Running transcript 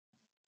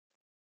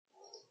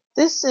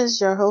This is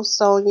your host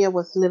Sonia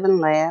with Live and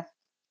Laugh,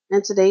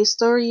 and today's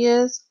story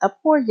is A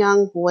Poor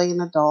Young Boy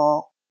and a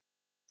Dog.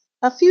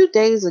 A few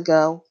days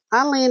ago,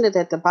 I landed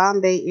at the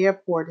Bombay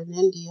airport in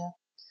India,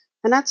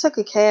 and I took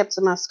a cab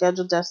to my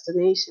scheduled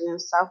destination in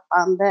South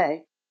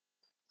Bombay.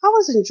 I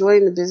was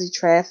enjoying the busy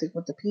traffic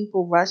with the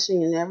people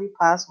rushing in every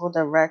possible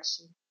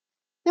direction.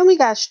 Then we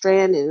got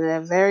stranded in a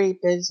very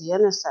busy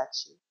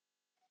intersection.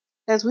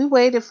 As we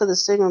waited for the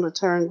signal to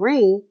turn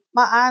green,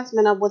 my eyes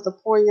met up with a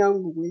poor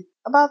young boy,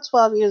 about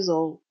 12 years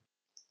old.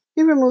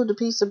 He removed a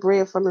piece of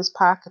bread from his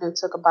pocket and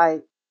took a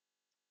bite.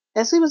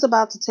 As he was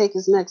about to take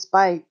his next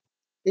bite,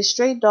 a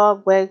stray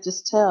dog wagged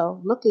his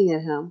tail, looking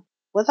at him.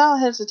 Without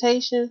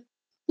hesitation,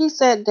 he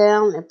sat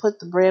down and put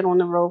the bread on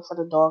the road for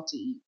the dog to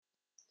eat.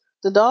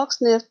 The dog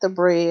sniffed the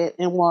bread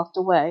and walked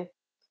away.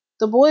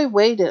 The boy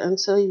waited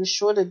until he was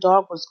sure the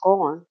dog was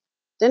gone.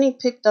 Then he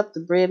picked up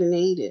the bread and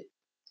ate it.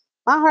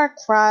 My heart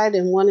cried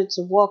and wanted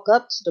to walk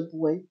up to the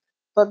boy,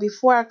 but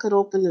before I could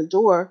open the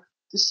door,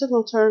 the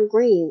signal turned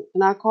green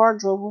and our car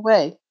drove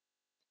away.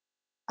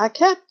 I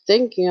kept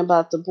thinking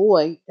about the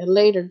boy, and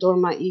later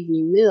during my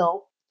evening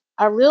meal,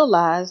 I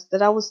realized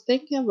that I was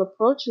thinking of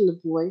approaching the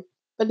boy,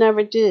 but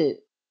never did.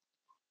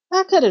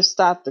 I could have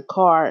stopped the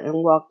car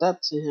and walked up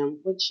to him,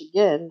 which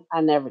again,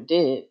 I never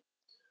did.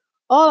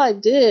 All I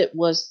did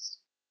was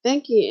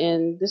thinking,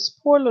 and this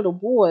poor little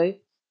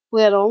boy, who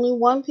had only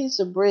one piece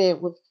of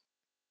bread,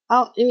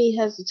 without any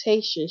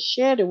hesitation,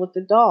 shared it with the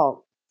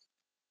dog.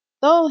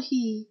 Though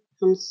he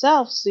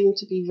himself seemed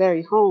to be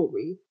very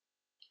hungry,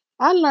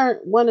 I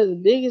learned one of the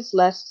biggest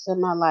lessons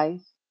in my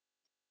life,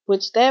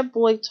 which that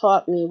boy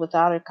taught me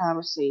without a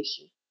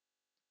conversation.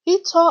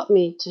 He taught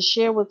me to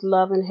share with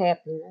love and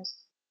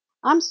happiness.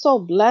 I'm so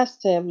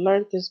blessed to have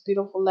learned this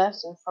beautiful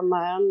lesson from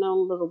my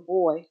unknown little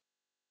boy.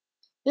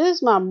 It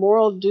is my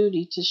moral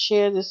duty to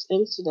share this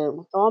incident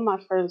with all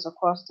my friends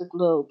across the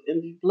globe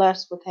and be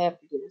blessed with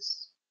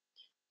happiness.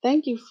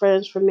 Thank you,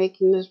 friends, for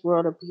making this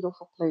world a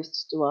beautiful place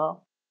to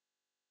dwell.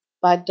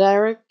 By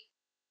Derek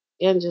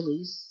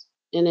Angeles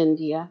in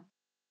India.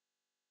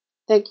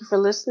 Thank you for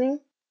listening.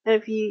 And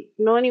if you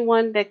know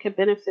anyone that could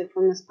benefit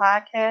from this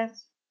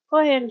podcast, go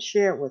ahead and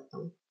share it with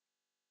them.